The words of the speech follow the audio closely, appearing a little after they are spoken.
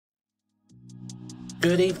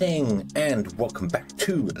Good evening and welcome back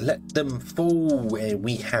to Let Them Fall, where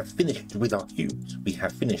we have finished with our cubes, we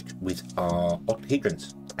have finished with our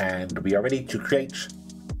octahedrons, and we are ready to create...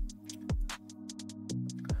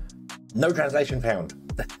 No translation found.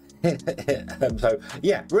 So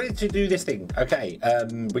yeah, ready to do this thing. Okay,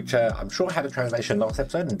 which I'm sure had a translation last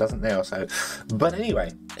episode and doesn't now. So, but anyway,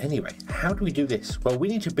 how do we do this? Well, we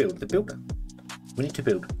need to build the builder. We need to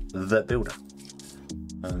build the builder.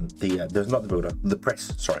 There's not the builder, the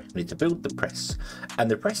press. Sorry, we need to build the press,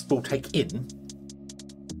 and the press will take in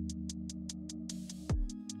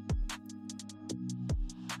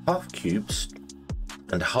half cubes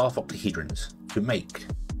and half octahedrons to make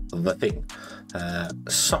the thing.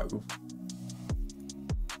 So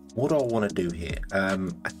what do I want to do here?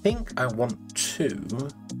 I think I want to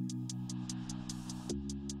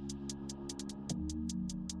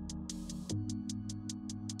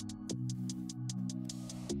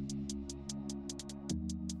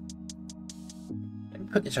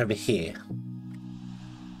put this over here.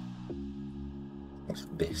 What's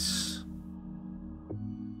this?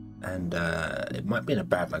 And it might be in a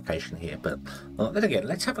bad location here, but then again,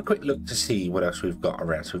 let's have a quick look to see what else we've got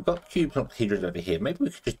around. So we've got cubes and octahedrons over here. Maybe we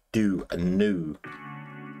could just do a new.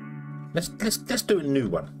 Let's do a new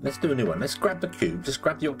one. Let's do a new one. Let's grab the cubes. Let's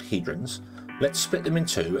grab the octahedrons. Let's split them in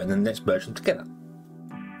two, and then let's merge them together.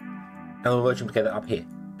 And we'll merge them together up here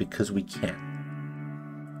because we can.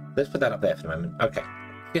 Let's put that up there for the moment. Okay.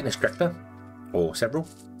 Get an extractor or several.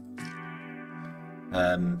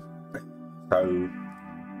 So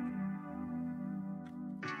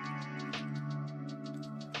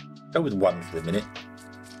go with one for the minute.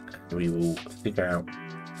 And we will figure out.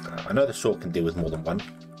 I know the saw can deal with more than one.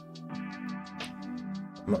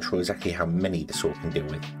 I'm not sure exactly how many the saw can deal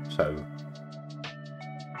with. So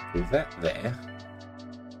with that there,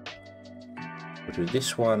 we'll do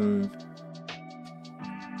this one.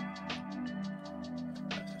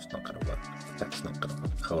 That's not gonna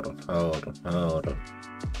work. Hold on. Oh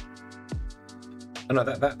no,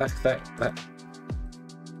 that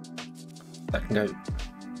can go.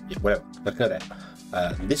 Yeah, well, that can go there.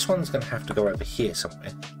 This one's gonna have to go over here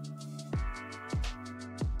somewhere.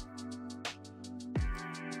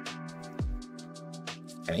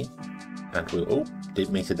 Okay, and we'll. Oh,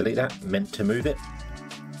 didn't mean to delete that. Meant to move it.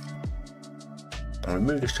 I'll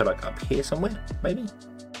move this to like up here somewhere, maybe.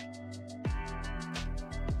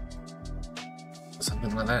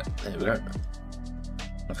 Something like that. There we go.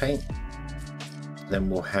 Okay. Then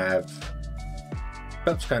we'll have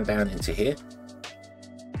belts going down into here.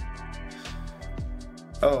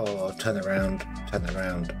 Oh, turn that round, turn that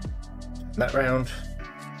round, turn that round.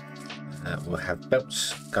 We'll have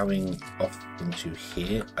belts going off into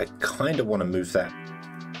here. I kind of want to move that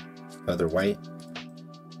further away.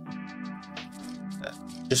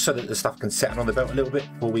 Just so that the stuff can settle on the belt a little bit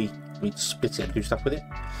before we split it and do stuff with it.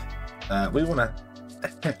 We want to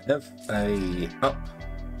have a up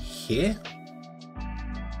here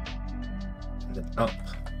and then up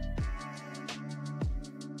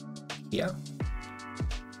here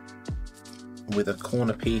with a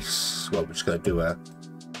corner piece. Well, we're just going to do a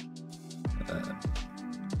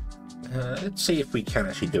let's see if we can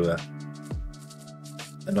actually do a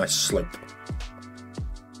nice slope.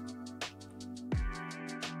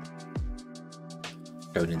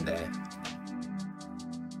 Going in there.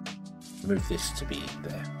 Move this to be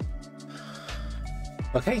there.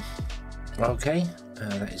 Okay,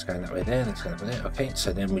 that is going that way there, that's going that way there. Okay,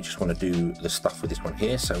 so then we just want to do the stuff with this one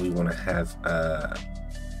here. So we want to have a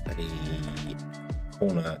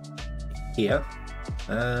corner here.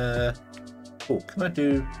 Oh, can I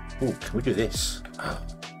do? Oh, can we do this? Oh,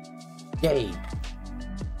 yay!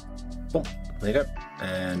 Boom, there you go.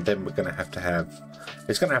 And then we're going to have.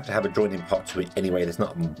 It's going to have a joining part to it anyway. There's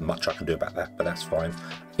not much I can do about that, but that's fine.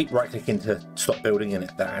 Keep right clicking to stop building, and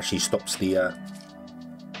that actually stops the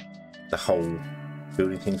whole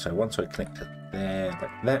building thing. So once I connect to there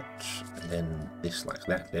like that, and then this like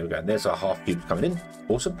that, there we go. And there's our half cube coming in.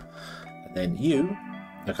 Awesome. And then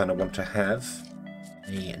I kind of want to have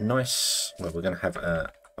a nice. Well, we're going to have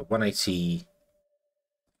a 180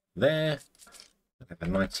 there. We'll have a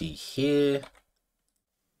 90 here.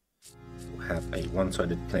 We'll have a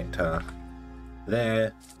one-sided connector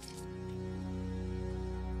there.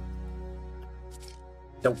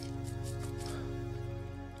 Nope.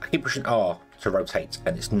 I keep pushing R to rotate,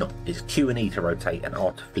 and it's not. It's Q and E to rotate and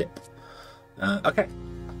R to flip. Okay.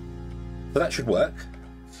 So that should work.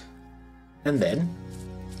 And then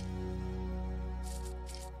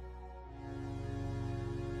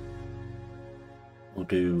we'll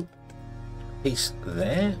do a piece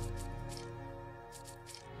there.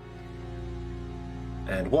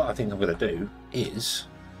 And what I think I'm going to do is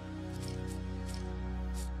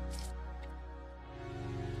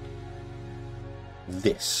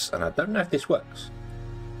this, and I don't know if this works.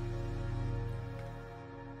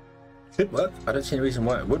 Should work. I don't see any reason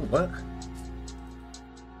why it wouldn't work.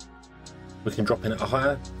 We can drop in at a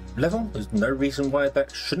higher level. There's no reason why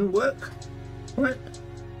that shouldn't work. Right?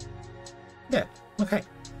 Yeah. Okay.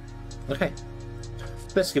 Okay.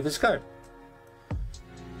 Let's give this a go.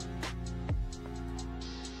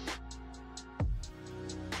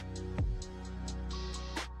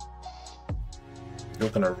 You're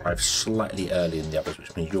going to arrive slightly earlier than the others,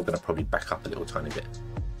 which means you're going to probably back up a little tiny bit.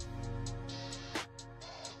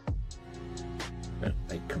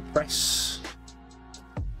 They compress.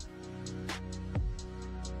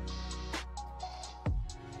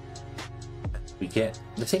 We get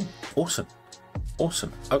the thing. Awesome.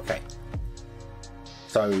 Awesome. Okay.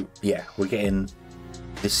 So yeah, we're getting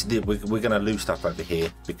this. We're going to lose stuff over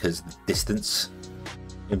here because the distance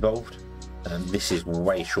involved, and this is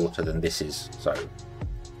way shorter than this is. So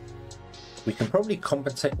we can probably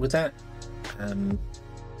compensate with that.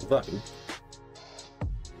 Although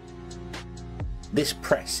this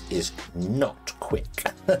press is not quick.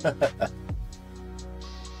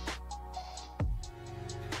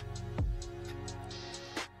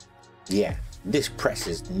 Yeah, this press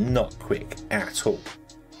is not quick at all.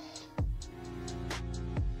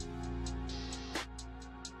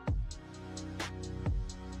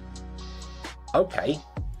 Okay,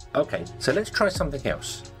 okay, so let's try something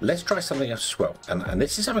else. Let's try something else as well. And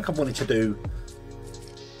this is something I've wanted to do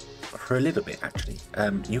for a little bit, actually.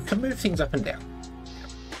 You can move things up and down.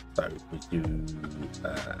 So we do...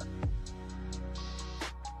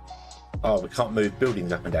 oh, we can't move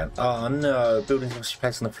buildings up and down. Oh no, buildings must be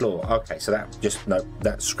placed on the floor. Okay, so that just, no,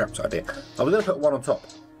 that scraps the idea. I was going to put one on top.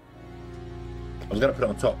 I was going to put it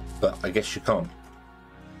on top, but I guess you can't.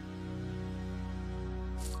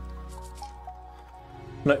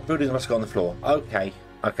 No, buildings must go on the floor. Okay,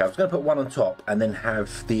 okay, I was going to put one on top and then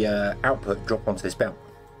have the output drop onto this belt.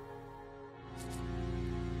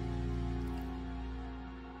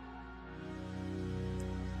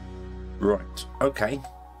 Right, okay.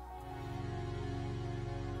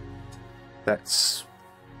 That's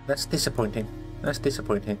disappointing. That's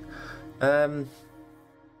disappointing. I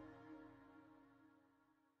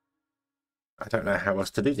don't know how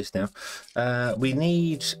else to do this now. We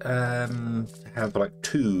need to have like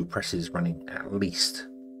 2 presses running at least.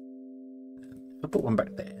 I'll put one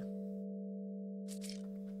back there.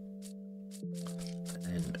 And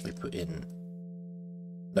then we put in...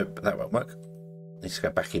 Nope, that won't work. It needs to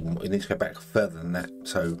go back in. It needs to go back further than that.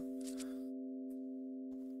 So...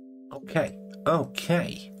 Okay,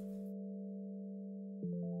 okay.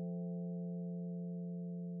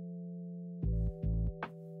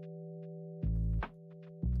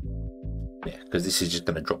 Yeah, because this is just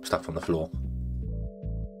going to drop stuff on the floor.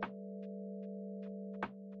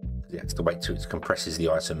 It has to wait till it compresses the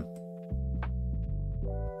item.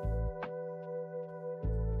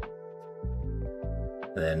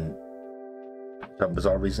 And then, for some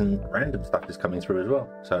bizarre reason, random stuff is coming through as well.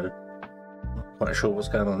 So, not quite sure what's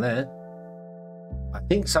going on there. I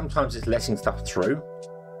think sometimes it's letting stuff through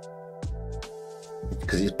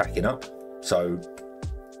because it's backing up. So,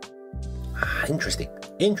 interesting.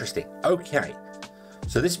 Interesting. Okay.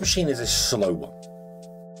 So this machine is a slow one.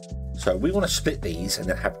 So we want to split these and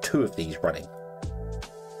then have 2 of these running.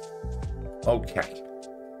 Okay.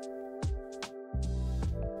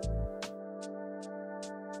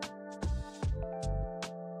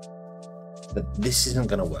 But this isn't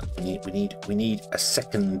going to work. We need a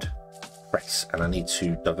second press, and I need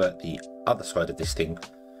to divert the other side of this thing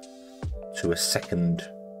to a second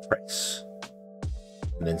press.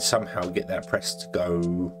 And then somehow get that press to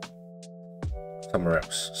go somewhere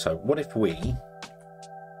else. So what if we...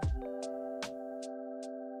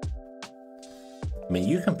 I mean,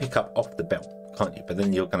 you can pick up off the belt, can't you? But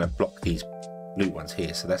then you're going to block these blue ones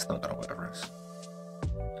here, so that's not going to work for us.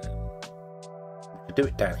 We could do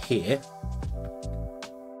it down here.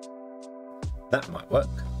 That might work.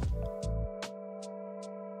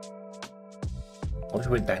 What if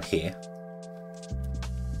we went down here?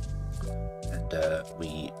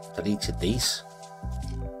 We deleted these,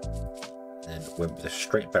 then went with a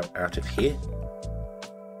straight belt out of here,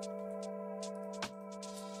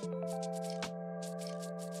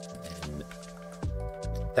 and then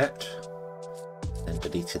that, then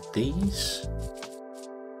deleted these.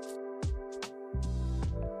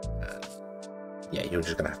 Yeah, you're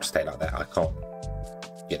just going to have to stay like that. I can't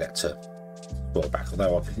get that to fall back,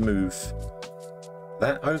 although I could move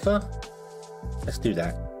that over. Let's do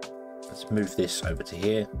that. Let's move this over to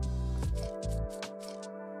here.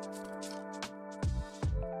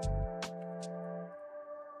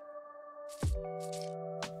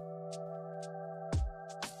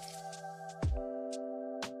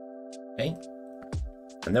 Okay.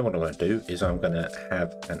 And then what I'm going to do is I'm going to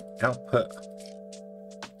have an output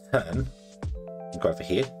turn and go over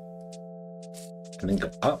here and then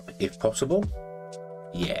go up if possible.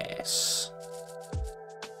 Yes.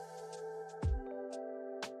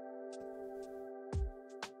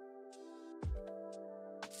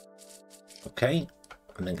 Okay,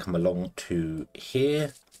 and then come along to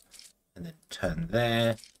here and then turn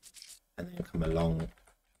there and then come along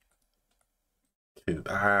to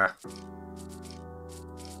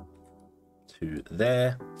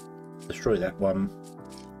there, destroy that one,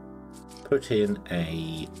 put in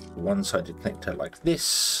a one-sided connector like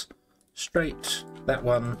this, straight, that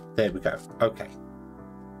one, there we go. Okay.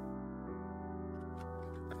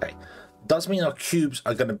 Okay, does mean our cubes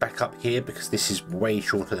are going to back up here because this is way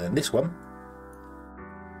shorter than this one.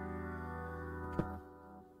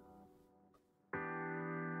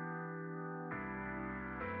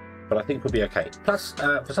 But I think we'll be okay. Plus,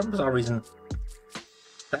 for some bizarre reason,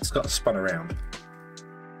 that's got spun around.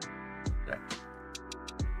 Okay.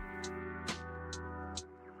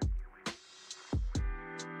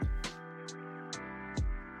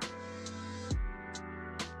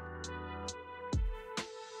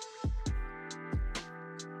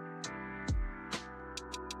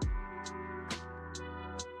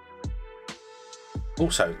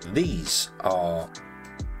 Also, these are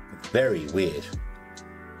very weird.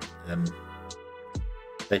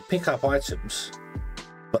 They pick up items,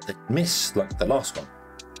 but they miss like the last one.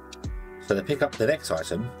 So they pick up the next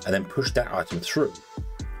item and then push that item through.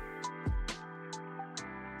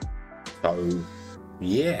 So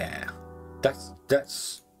yeah,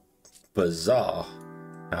 that's bizarre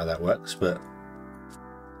how that works, but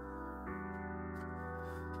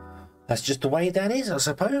that's just the way that is, I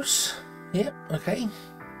suppose. Yep, okay.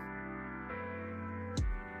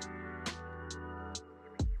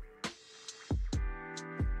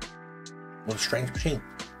 What a strange machine.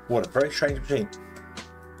 What a very strange machine.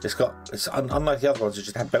 It's unlike the other ones that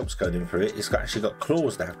just have belts going in through it, it's actually got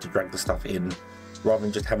claws that have to drag the stuff in rather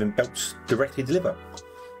than just having belts directly deliver.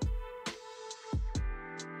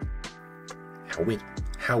 How weird.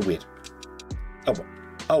 How weird. Oh well.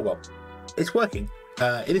 Oh well. It's working.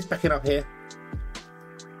 It is backing up here.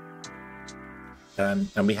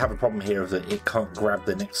 And we have a problem here of that it can't grab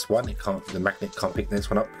the next one. The magnet can't pick the next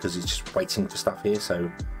one up because it's just waiting for stuff here,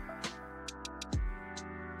 so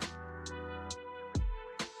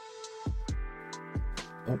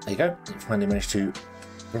oh, there you go. It finally managed to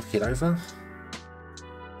rock it over.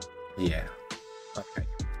 Yeah. Okay.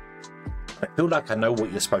 I feel like I know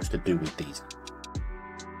what you're supposed to do with these.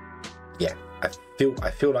 Yeah.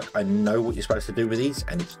 I feel like I know what you're supposed to do with these,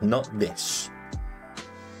 and it's not this.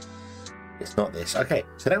 It's not this. Okay.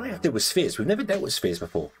 So now we have to deal with spheres. We've never dealt with spheres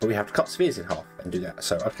before, but we have to cut spheres in half and do that.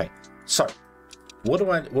 So okay. So what I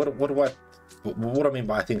mean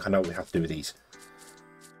by I think I know what we have to do with these.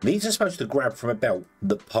 These are supposed to grab from a belt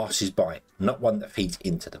that passes by, not one that feeds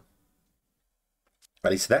into them.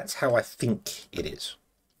 At least that's how I think it is.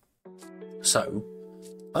 So,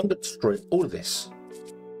 I'm going to destroy all of this.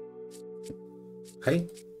 Okay?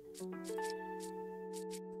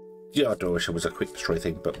 Yeah, I wish it was a quick destroy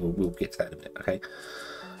thing, but we'll get to that in a minute, okay?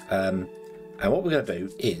 And what we're going to do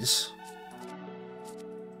is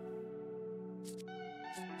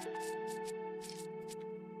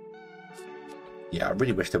yeah, I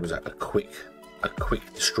really wish there was a quick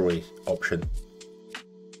destroy option.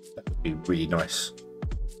 That would be really nice.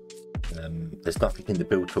 There's nothing in the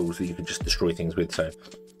build tools that you can just destroy things with, so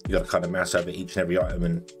you got to kind of mouse over each and every item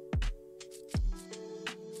and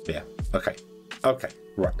yeah. Okay,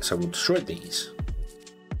 right. So we'll destroy these.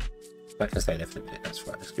 That can stay there for a minute. That's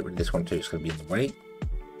fine. Let's get rid of this one too. It's going to be in the way.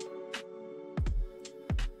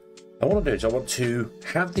 What I want to do is I want to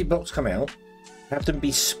have the blocks come out, have them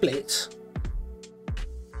be split,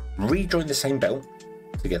 rejoin the same belt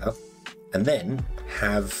together, and then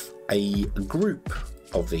have a group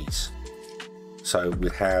of these. So we'll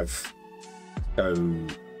have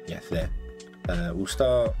there. We'll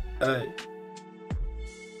start.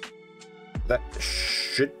 That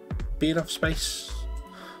should be enough space.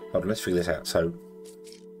 Hold on, let's figure this out. So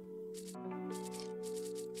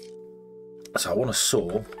I want a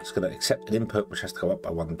saw. It's going to accept an input which has to go up by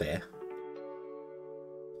one there.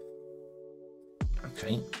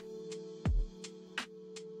 Okay.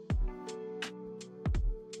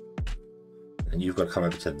 And you've got to come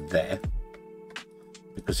over to there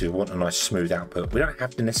because we want a nice smooth output. We don't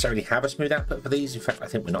have to necessarily have a smooth output for these. In fact, I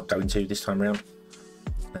think we're not going to this time around.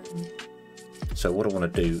 So what I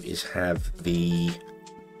want to do is have the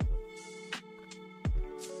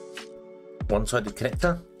one-sided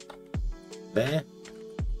connector there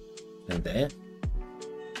and there.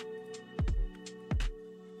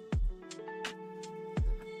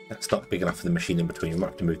 That's not big enough for the machine in between. We might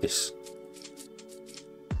have to move this.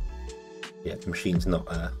 Yeah, the machine's not.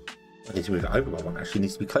 I need to move it over by one. Actually,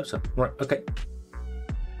 needs to be closer. Right. Okay.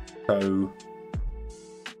 So.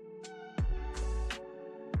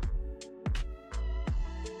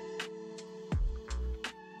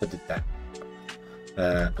 I did that.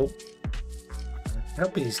 Oh. How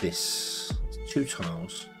big is this? 2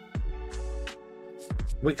 tiles.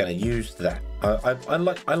 We're going to use that.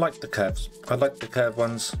 I like the curves. I like the curved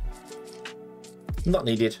ones. Not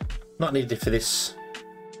needed. Not needed for this.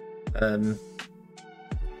 Oh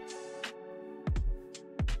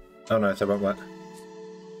no, that won't work.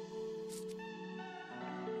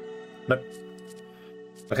 Nope.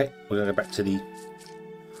 Okay, we're going to go back to the...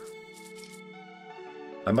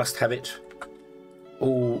 I must have it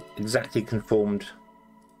all exactly conformed.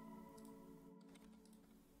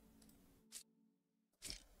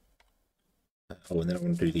 Oh, and then I'm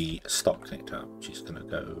going to do the stop connector, which is going to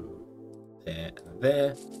go there and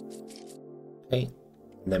there. Okay,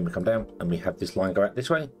 and then we come down and we have this line go out this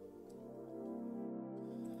way.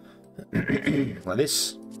 Like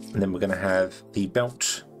this. And then we're going to have the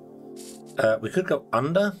belt. We could go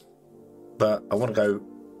under, but I want to go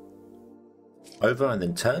over and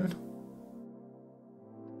then turn.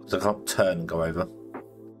 Because I can't turn and go over.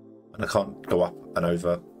 And I can't go up and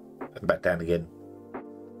over and back down again.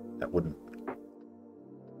 That wouldn't.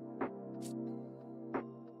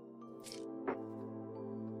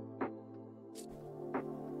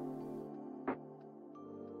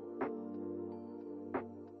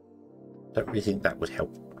 Don't really think that would help.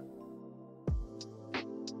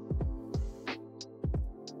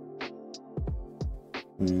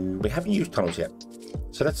 We haven't used tunnels yet,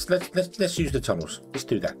 so let's use the tunnels. Let's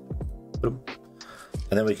do that. Boom.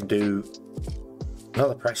 And then we can do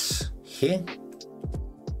another press here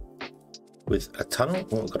with a tunnel.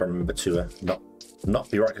 Oh, I've got to remember to not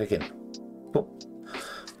be right clicking. Cool.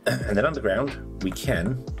 And then underground we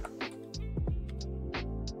can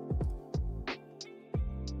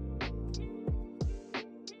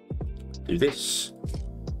do this,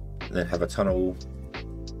 and then have a tunnel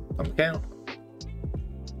come out.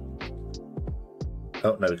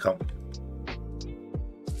 Oh no, we can't.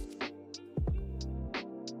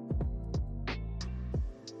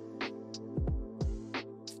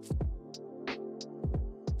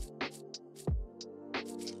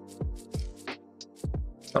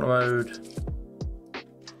 Tunnel mode.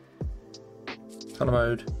 Tunnel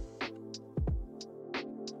mode.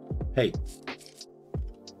 Hey.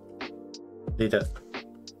 Need it.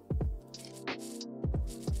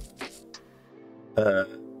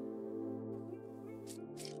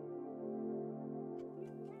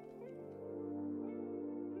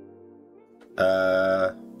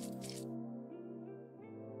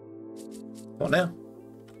 What now?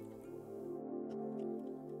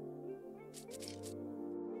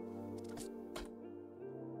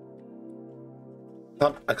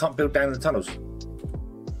 I can't build down the tunnels.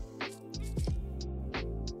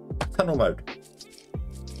 Tunnel mode.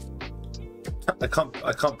 I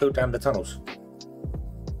can't build down the tunnels.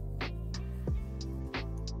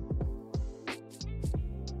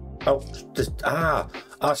 Oh, just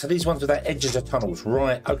so these ones with that edges of tunnels,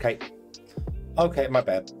 right? Okay, okay, my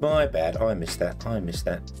bad. I missed that.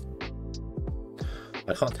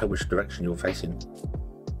 I can't tell which direction you're facing.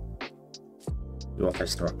 You are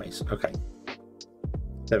facing the right base. Okay,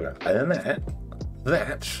 there we go. And then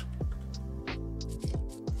that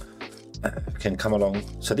can come along.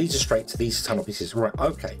 So these are straight to these tunnel pieces, right?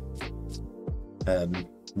 Okay.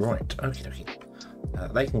 Right. Okay.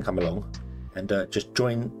 They can come along and just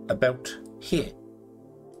join a belt here.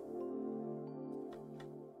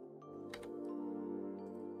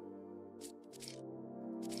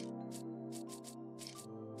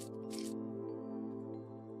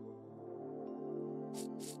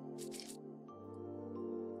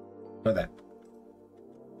 Like that.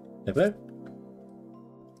 There we go.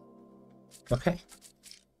 Okay.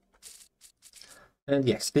 And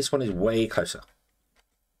yes, this one is way closer.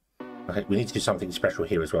 Okay, we need to do something special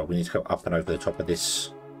here as well. We need to go up and over the top of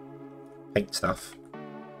this paint stuff.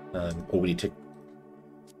 Or we need to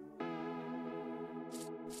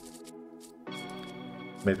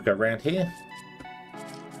maybe go around here.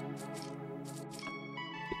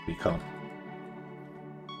 We can't.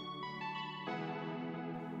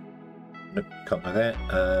 Nope, can't go there.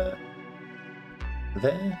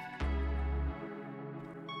 There.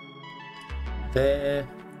 There.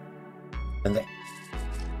 And there.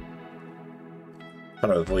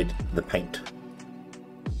 Trying to avoid the paint.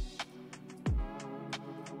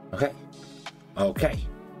 Okay. Okay.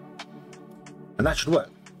 And that should work.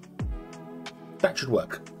 That should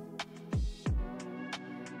work.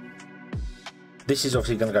 this is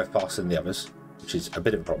obviously going to go faster than the others, which is a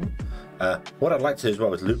bit of a problem. What I'd like to do as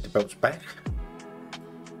well is loop the belts back,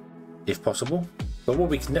 if possible. But what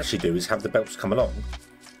we can actually do is have the belts come along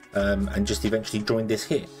and just eventually join this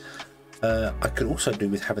here. I could also do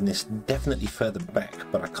with having this definitely further back,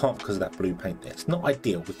 but I can't because of that blue paint there. It's not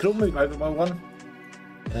ideal. We could all move over by one.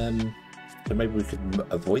 So maybe we could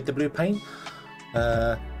avoid the blue paint.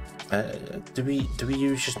 Do we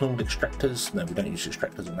use just normal extractors? No, we don't use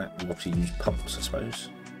extractors on that. We obviously use pumps, I suppose.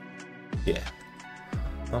 Yeah.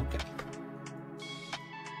 Okay.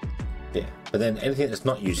 Yeah, but then anything that's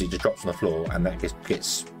not used, it just drops on the floor, and that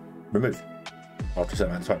gets removed after a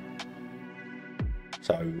certain amount of time.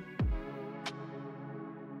 So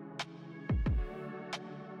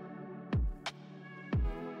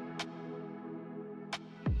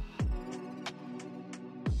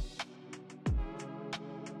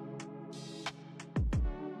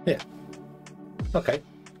yeah, okay.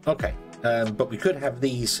 But we could have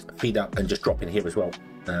these feed up and just drop in here as well.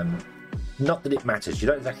 Not that it matters. You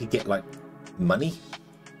don't exactly get like money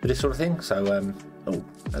for this sort of thing. So oh,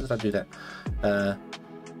 how did I do that?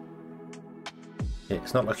 Yeah,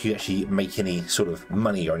 it's not like you actually make any sort of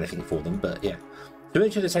money or anything for them, but yeah. So we're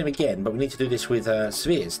going to do the same again, but we need to do this with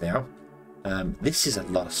spheres now. This is a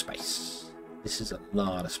lot of space. This is a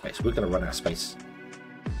lot of space. We're going to run out of space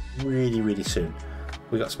really soon.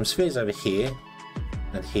 We've got some spheres over here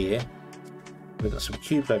and here. We've got some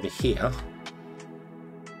cubes over here.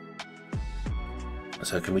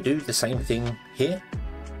 So can we do the same thing here?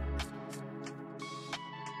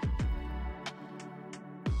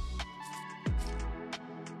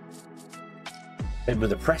 Maybe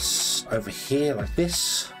with a press over here like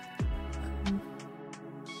this.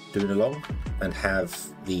 Do it along and have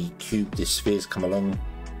the cube, the spheres come along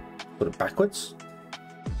sort of backwards.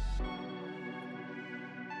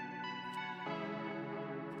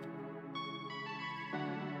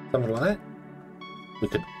 Something like that. We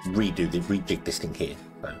could rejig this thing here.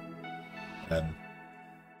 So,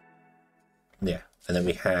 yeah, and then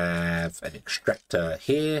we have an extractor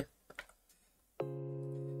here.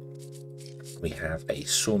 We have a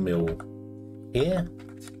sawmill here.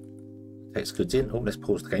 Takes goods in. Oh, let's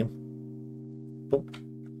pause the game.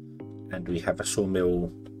 Boom. And we have a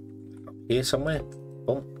sawmill up here somewhere.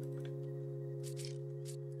 Boom.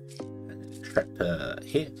 And an extractor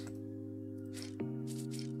here.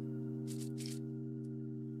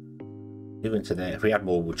 Move into there. If we add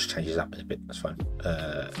more, we'll just change this up a bit. That's fine.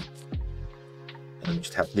 And then we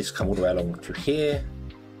just have this come all the way along to here.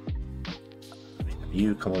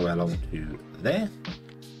 You come all the way along to there.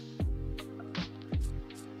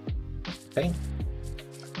 Okay.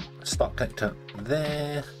 Start connector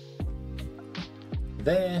there.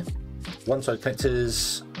 There. One side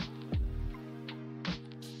connectors.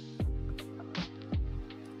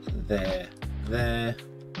 There. There.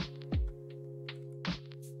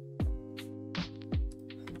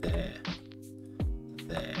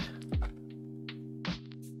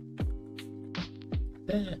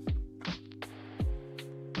 There.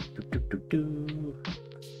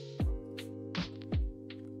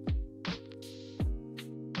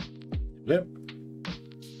 Yep.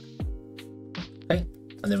 Okay,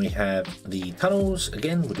 and then we have the tunnels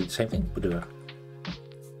again. We'll do the same thing. We'll do a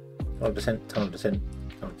tunnel descent, tunnel descent,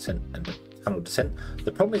 tunnel descent, and a tunnel descent.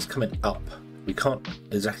 The problem is coming up. We can't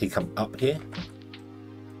exactly come up here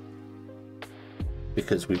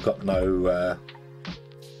because we've got no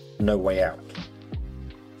way out.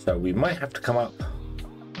 So we might have to come up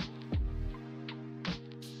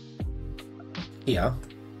here.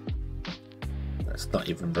 That's not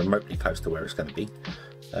even remotely close to where it's going to be.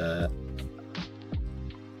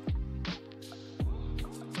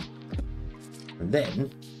 And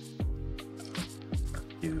then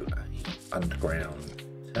do an underground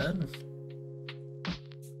turn.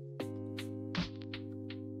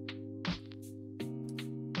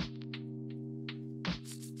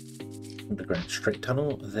 Underground straight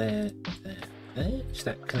tunnel there. Is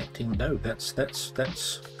that connecting? No, that's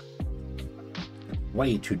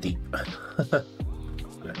way too deep.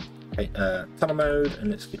 Okay, tunnel mode, and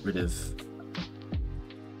let's get rid of.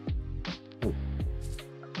 Ooh.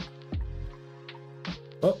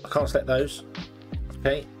 Oh, I can't select those.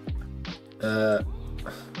 Okay.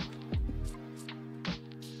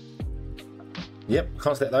 Yep,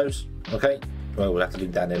 can't select those. Okay. Well, we'll have to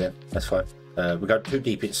leave down there then. That's fine. We go too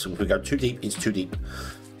deep. If we go too deep, it's too deep.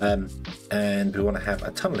 And we want to have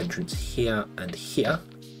a tunnel entrance here and here.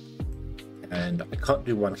 And I can't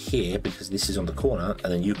do one here because this is on the corner,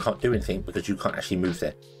 and then you can't do anything because you can't actually move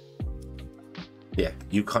there. Yeah,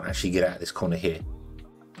 you can't actually get out of this corner here.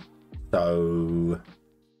 So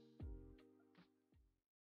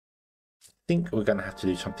think we're going to have to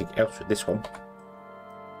do something else with this one.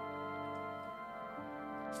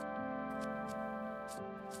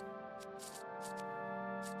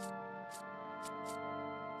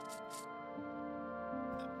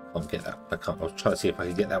 I can't get that. I can't. I was trying to see if I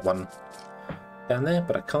could get that one down there,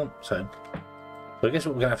 but I can't. So I guess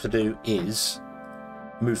what we're going to have to do is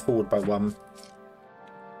move forward by one.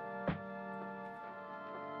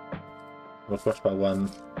 Across by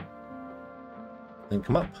one. Then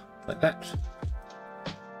come up like that.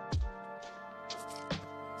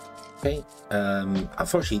 Okay.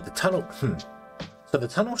 Unfortunately, the tunnel. So the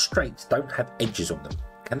tunnel straights don't have edges on them.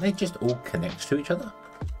 Can they just all connect to each other?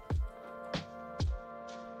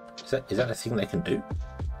 Is that a thing they can do?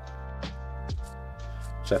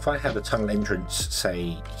 So if I have a tunnel entrance,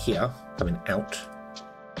 say here, coming out,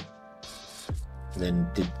 and then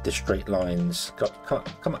did the straight lines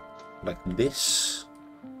come up like this.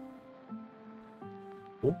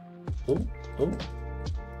 Oh, oh, oh,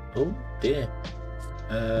 oh dear.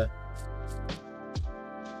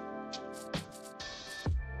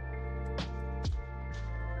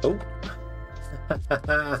 Oh,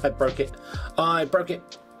 I broke it. I broke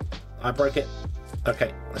it. I broke it.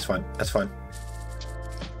 Okay, that's fine. That's fine.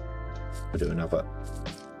 We'll do another.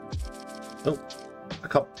 Oh, I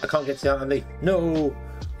can't get to the underneath. No,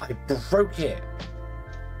 I broke it.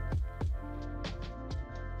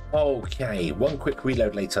 Okay, one quick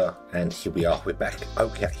reload later, and here we are. We're back.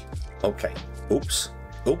 Okay, okay. Oops,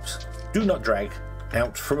 oops. Do not drag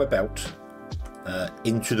out from a belt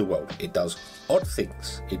into the world. It does odd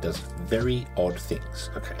things. It does very odd things.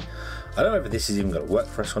 Okay. I don't know if this is even going to work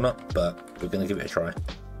for us or not, but we're going to give it a try.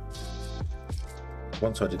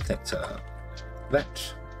 One-sided connector,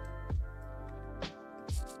 that.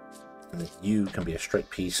 And then you can be a straight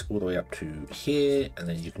piece all the way up to here, and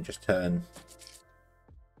then you can just turn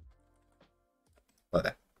like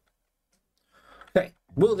that. Okay,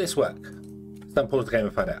 will this work? Let's pause the game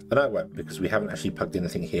and find out. I know it won't, because we haven't actually plugged in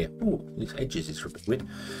anything here. Oh, these edges is a bit weird.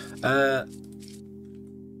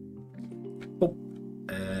 Oh,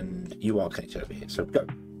 and you are connected over here, so go.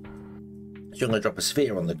 So you're going to drop a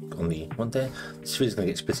sphere on the one there. The sphere is going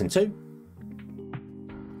to get split in two.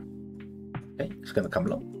 Okay, it's going to come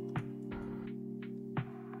along.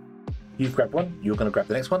 You've grabbed one. You're going to grab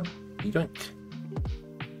the next one. You doink.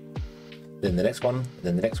 Then the next one.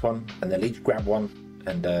 Then the next one, and they'll each grab one.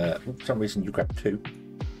 And for some reason you grab two.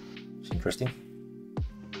 It's interesting.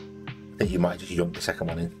 I think you might just yoink the second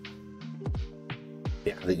one in.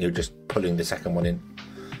 Yeah, I think you're just pulling the second one in.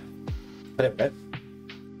 But there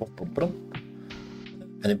we go.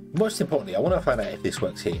 And most importantly, I want to find out if this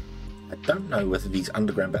works here. I don't know whether these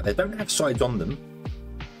underground belts, they don't have sides on them.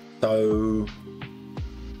 So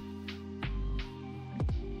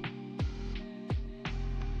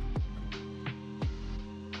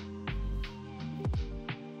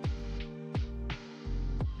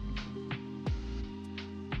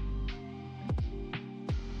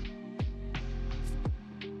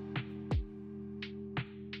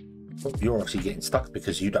you're obviously getting stuck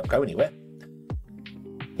because you don't go anywhere.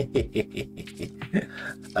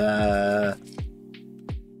 I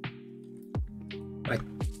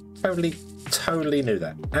totally knew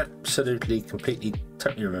that. Absolutely, completely,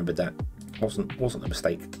 totally remembered that. Wasn't a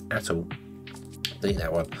mistake at all. Delete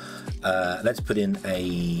that one. Let's put in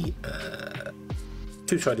a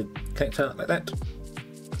two-sided connector like that.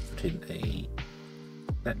 Put in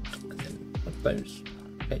that, and then one of those.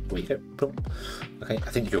 Okay, there you go. Boom. Okay, I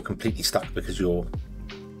think you're completely stuck because you're.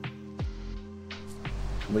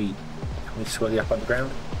 Can we swirl you up underground?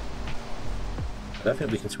 I don't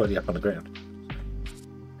think we can swirl you up underground.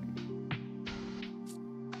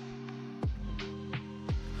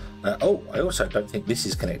 Oh, I also don't think this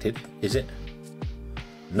is connected, is it?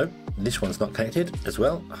 Nope, this one's not connected as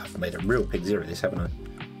well. I've made a real pig zero of this, haven't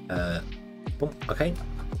I? Boom, okay,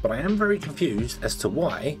 but I am very confused as to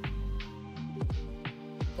why.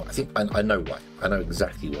 Well, I think I know why. I know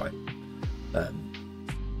exactly why.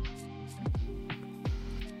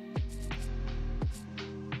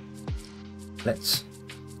 Let's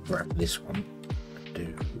grab this one and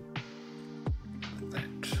do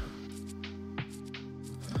that.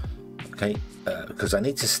 Okay, because I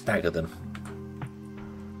need to stagger them.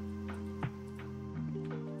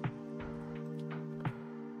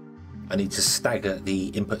 I need to stagger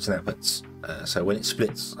the inputs and outputs. So when it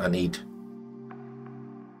splits, I need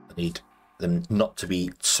them not to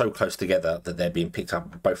be so close together that they're being picked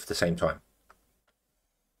up both at the same time,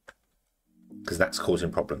 because that's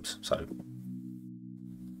causing problems. So.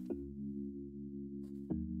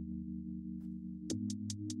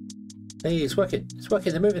 Hey, it's working. It's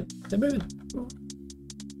working. They're moving. They're moving.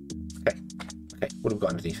 Okay. Okay. What have we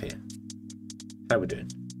got underneath here? How we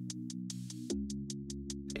doing?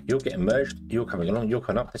 You're getting merged. You're coming along. You're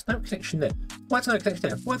coming up. There's no connection there. Why is there no connection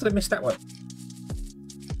there? Why did I miss that one?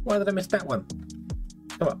 Why did I miss that one?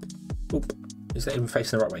 Come up. Oop. Is that even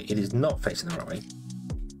facing the right way? It is not facing the right way.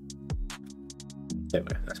 There we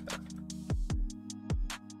go. That's better.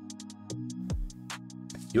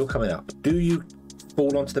 You're coming up. Do you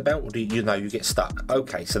fall onto the belt, or do you know you get stuck?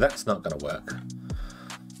 Okay, so that's not going to work.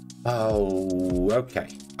 Oh, okay.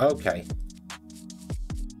 Okay.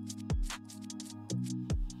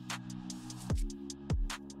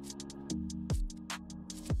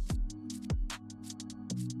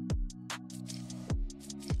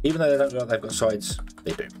 Even though they don't look like they've got sides,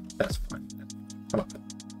 they do. That's fine. Come up.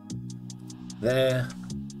 There.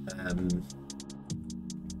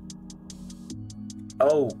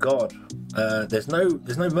 Oh God. There's no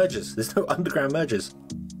mergers. There's no underground mergers.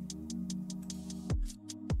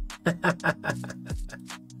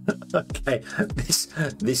 Okay.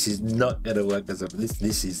 This is not gonna work as a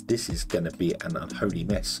this is gonna be an unholy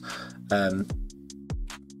mess.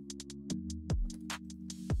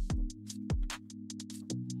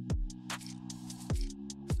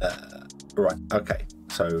 Right, okay,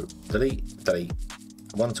 so delete,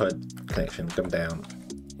 one side connection, come down,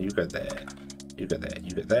 you go there, you go there,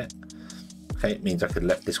 you go there. Okay, it means I could have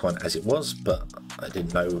left this one as it was, but I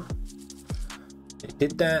didn't know it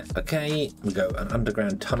did that. Okay, we go an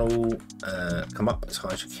underground tunnel, come up as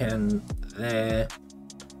high as you can, there.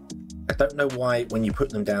 I don't know why when you put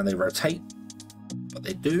them down they rotate, but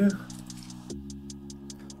they do.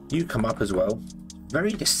 You come up as well,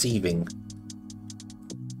 very deceiving.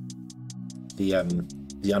 The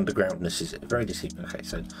undergroundness is very deceiving. Okay,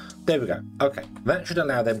 so there we go. Okay, that should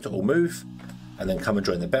allow them to all move and then come and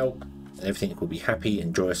join the belt, and everything will be happy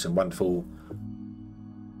and joyous and wonderful,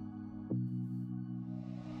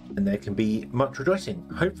 and there can be much rejoicing,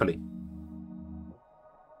 hopefully.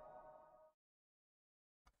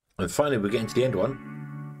 And finally we're getting to the end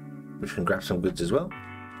one, which can grab some goods as well.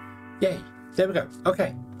 Yay, there we go.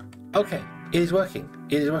 Okay, okay, it is working.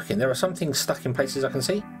 It is working. There are some things stuck in places I can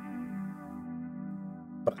see,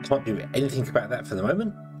 but I can't do anything about that for the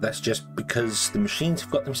moment. That's just because the machines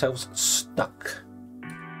have got themselves stuck.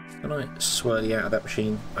 Can I swirly out of that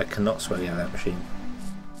machine? I cannot swirly out of that machine.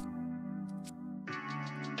 I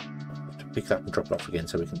have to pick it up and drop it off again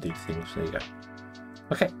so we can do things. There you go.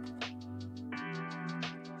 Okay.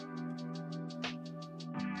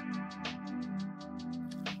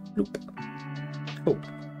 Loop. Cool.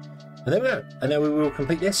 And there we go. And now we will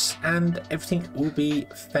complete this and everything will be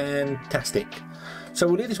fantastic. So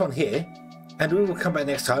we'll leave this one here, and we will come back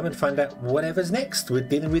next time and find out whatever's next. We're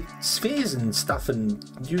dealing with spheres and stuff, and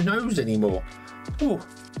who knows anymore. Oh,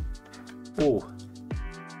 oh,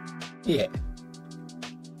 yeah,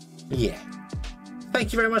 yeah.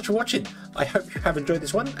 Thank you very much for watching. I hope you have enjoyed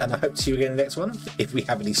this one, and I hope to see you again in the next one if we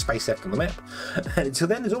have any space left on the map. And until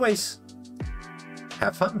then, as always,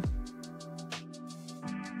 have fun.